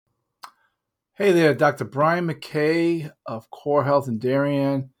Hey there, Dr. Brian McKay of Core Health in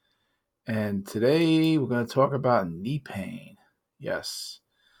Darien, and today we're going to talk about knee pain. Yes.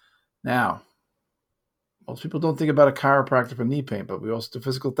 Now, most people don't think about a chiropractor for knee pain, but we also do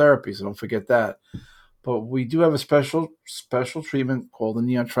physical therapy, so don't forget that. But we do have a special treatment called the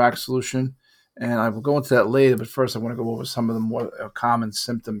Neon Track Solution, and I will go into that later. But first, I want to go over some of the more common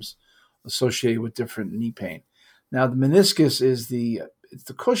symptoms associated with different knee pain. Now, the meniscus is the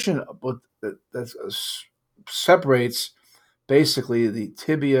cushion that separates basically the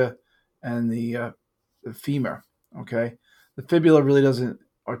tibia and the femur. Okay, the fibula really doesn't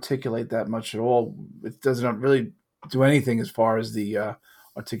articulate that much at all. It doesn't really do anything as far as the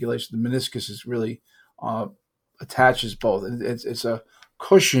articulation. The meniscus is really uh, attaches both. It's a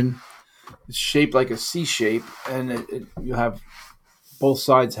cushion. It's shaped like a C shape, and you have both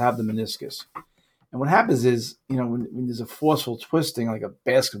sides have the meniscus. And what happens is, when there's a forceful twisting, like a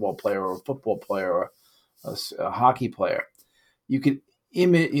basketball player or a football player or a hockey player, you can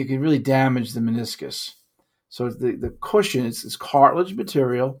really damage the meniscus. So the cushion it's cartilage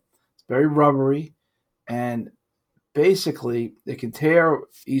material, it's very rubbery, and basically it can tear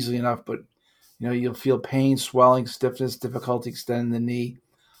easily enough, but you'll feel pain, swelling, stiffness, difficulty extending the knee.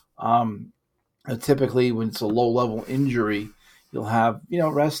 Um, Typically, when it's a low level injury, you'll have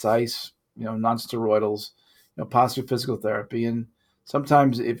rest ice, non-steroidals, possibly physical therapy, and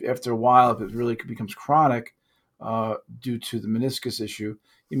sometimes if after a while, if it really becomes chronic due to the meniscus issue,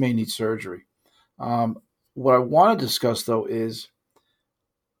 you may need surgery. Um, what I want to discuss though is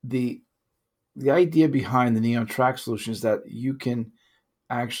the the idea behind the Neon Track solution is that you can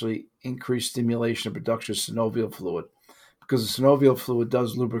actually increase stimulation and production of synovial fluid because the synovial fluid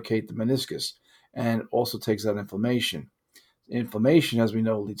does lubricate the meniscus and also takes out inflammation. Inflammation, as we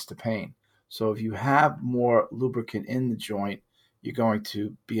know, leads to pain. So if you have more lubricant in the joint, you're going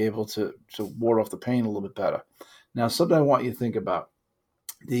to be able to ward off the pain a little bit better. Now, something I want you to think about.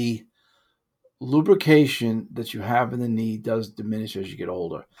 The lubrication that you have in the knee does diminish as you get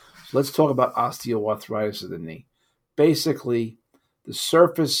older. So let's talk about osteoarthritis of the knee. Basically, the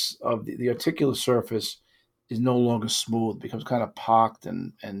surface of the articular surface is no longer smooth, it becomes kind of pocked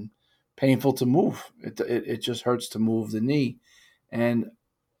and painful to move. It just hurts to move the knee. And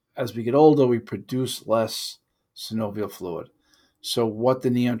as we get older, we produce less synovial fluid. So what the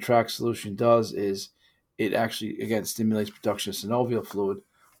Neon Track solution does is it actually, again, stimulates production of synovial fluid,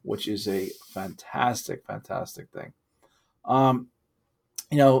 which is a fantastic, fantastic thing. Um,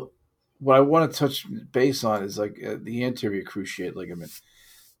 you know, what I want to touch base on is like the anterior cruciate ligament.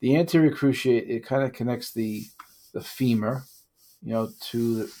 The anterior cruciate, it kind of connects the femur,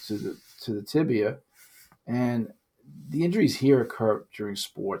 to the tibia, and the injuries here occur during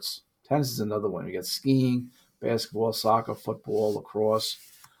sports. Tennis is another one. We got skiing, basketball, soccer, football, lacrosse,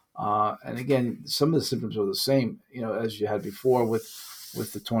 and again, some of the symptoms are the same, as you had before with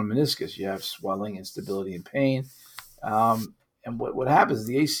the torn meniscus. You have swelling, instability, and pain. And what happens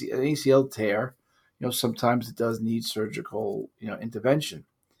is an ACL tear. Sometimes it does need surgical, intervention.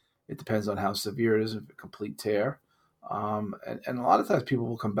 It depends on how severe it is, if a complete tear. And a lot of times people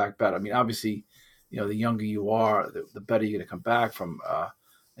will come back better. I mean, obviously, the younger you are, the better you're going to come back from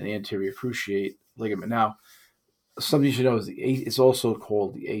an anterior cruciate ligament. Now, something you should know is it's also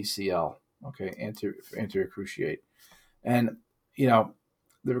called the ACL, okay, anterior cruciate. And, you know,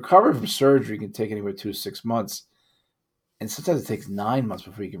 the recovery from surgery can take anywhere 2 to 6 months. And sometimes it takes 9 months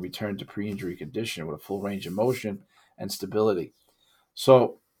before you can return to pre-injury condition with a full range of motion and stability.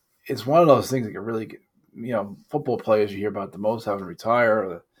 So it's one of those things that can really get, football players you hear about the most having to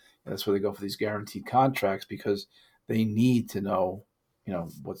retire. That's where they go for these guaranteed contracts because they need to know,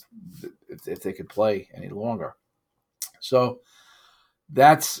 what's if they could play any longer. So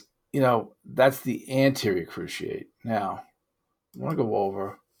that's the anterior cruciate. Now I want to go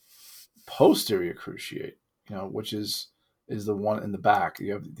over posterior cruciate, which is the one in the back.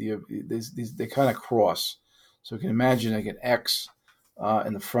 These they kind of cross. So you can imagine like an X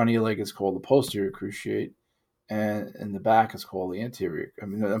in the front of your leg is called the posterior cruciate, and in the back is called the anterior.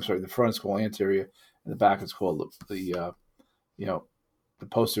 I'm sorry, the front is called anterior, and the back is called you know the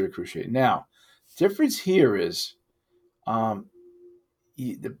posterior cruciate. Now, difference here is um,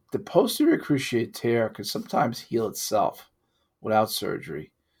 the posterior cruciate tear can sometimes heal itself without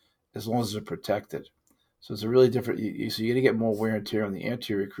surgery as long as it's protected. So it's a really different. So you're going to get more wear and tear on the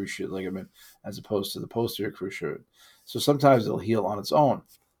anterior cruciate ligament as opposed to the posterior cruciate. So sometimes it'll heal on its own.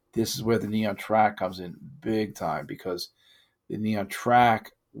 This is where the Neon Track comes in big time because the Neon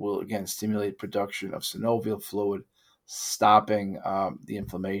Track will again stimulate production of synovial fluid, stopping the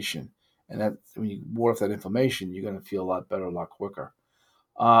inflammation. And that when you ward off that inflammation, you're going to feel a lot better, a lot quicker.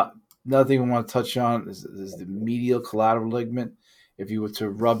 Uh, Another thing we want to touch on is the medial collateral ligament. If you were to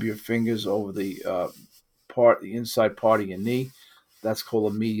rub your fingers over the inside part of your knee, that's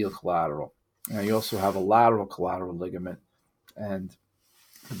called a medial collateral. Now you also have a lateral collateral ligament, and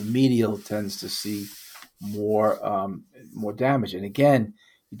the medial tends to see more damage. And again,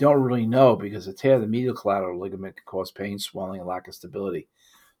 you don't really know because a tear of the medial collateral ligament can cause pain, swelling, and lack of stability.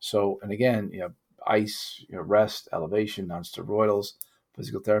 So, and again, ice, rest, elevation, non-steroidals,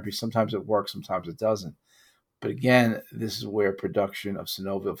 physical therapy. Sometimes it works, sometimes it doesn't. But again, this is where production of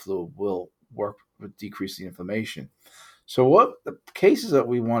synovial fluid will work with decreasing inflammation. So, what the cases that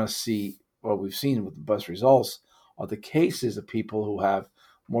we want to see, what we've seen with the best results, are the cases of people who have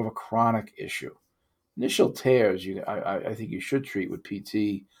more of a chronic issue. Initial tears, I think you should treat with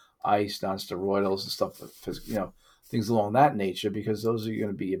PT, ice, non-steroidals, and stuff, things along that nature, because those are going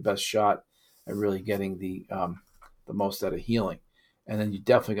to be your best shot at really getting the most out of healing. And then you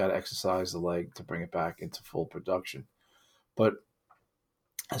definitely got to exercise the leg to bring it back into full production. But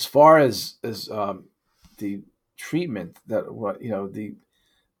as far as the treatment, that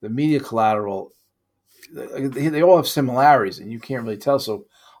the medial collateral, they all have similarities, and you can't really tell. So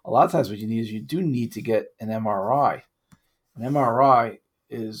a lot of times what you need is you do need to get an MRI. An MRI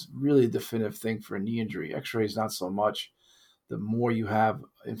is really a definitive thing for a knee injury. X-rays not so much. The more you have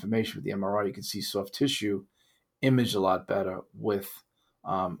information with the MRI, you can see soft tissue image a lot better with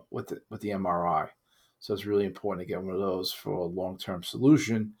the MRI. So it's really important to get one of those for a long-term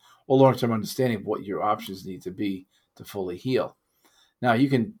solution or long-term understanding of what your options need to be to fully heal. Now you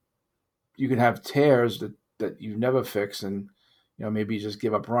can have tears that you never fix, and maybe you just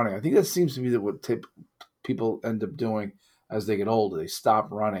give up running. I think that seems to be what people end up doing as they get older. They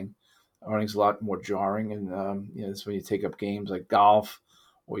stop running. Running's a lot more jarring, and it's when you take up games like golf,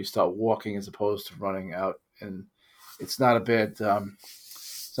 or you start walking as opposed to running out. And it's not a bad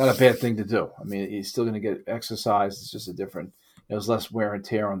thing to do. I mean, you're still going to get exercise. It's just a different. There's less wear and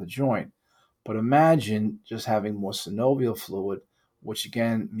tear on the joint. But imagine just having more synovial fluid, which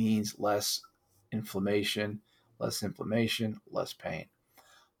again means less inflammation, less pain.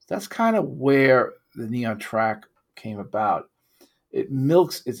 That's kind of where the knee on track came about. It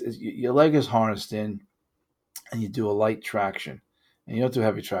milks, your leg is harnessed in, and you do a light traction. And you don't do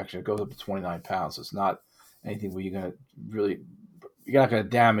heavy traction. It goes up to 29 pounds. So it's not anything where you're not going to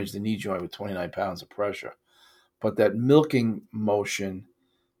damage the knee joint with 29 pounds of pressure. But that milking motion,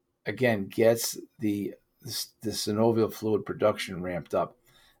 again, gets the synovial fluid production ramped up.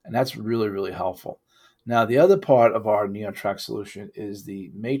 And that's really, really helpful. Now, the other part of our knee on track solution is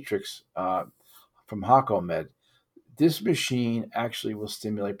the Matrix from Hacomed. This machine actually will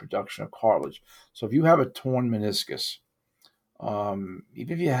stimulate production of cartilage. So if you have a torn meniscus, even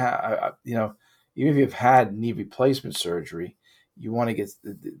if you've had knee replacement surgery, you want to get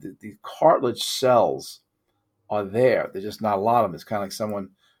the cartilage cells are there. There's just not a lot of them. It's kind of like someone,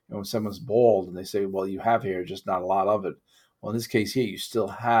 when someone's bald and they say, well, you have hair, just not a lot of it. Well, in this case here, you still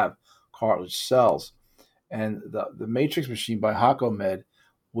have cartilage cells. And the Matrix machine by Hacomed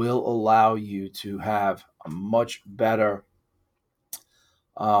will allow you to have a much better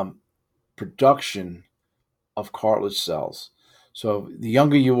production of cartilage cells. So the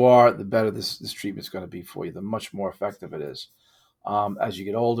younger you are, the better this treatment is going to be for you, the much more effective it is. As you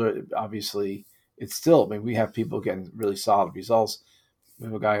get older, obviously, it's still, we have people getting really solid results. We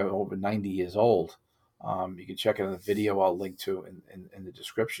have a guy over 90 years old. You can check it in the video I'll link to in the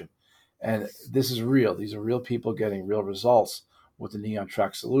description. And this is real. These are real people getting real results with the knee on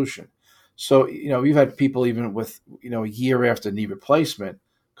track solution. So, we've had people even with, a year after knee replacement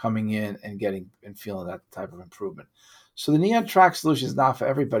coming in and getting and feeling that type of improvement. So the knee on track solution is not for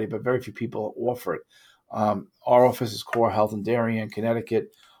everybody, but very few people offer it. Our office is Core Health in Darien,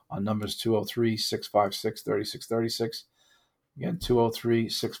 Connecticut. Our number is 203-656-3636. Again,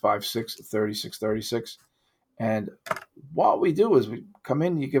 203-656-3636. And what we do is we come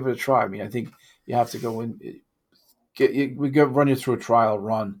in, you give it a try. I think you have to go in, run you through a trial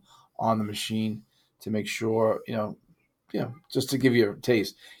run on the machine to make sure, just to give you a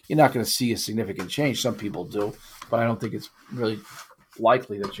taste. You're not going to see a significant change. Some people do, but I don't think it's really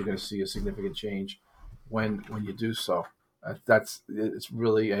likely that you're going to see a significant change when you do so. It's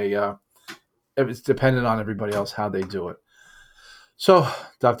really it's dependent on everybody else how they do it. So,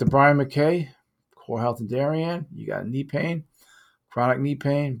 Dr. Brian McKay, Core Health in Darien, you got knee pain, chronic knee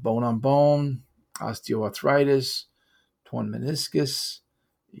pain, bone on bone, osteoarthritis, torn meniscus.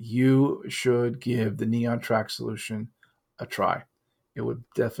 You should give the knee on track solution a try. It would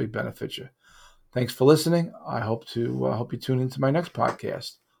definitely benefit you. Thanks for listening. I hope you tune into my next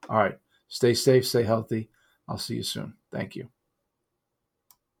podcast. All right. Stay safe, stay healthy. I'll see you soon. Thank you.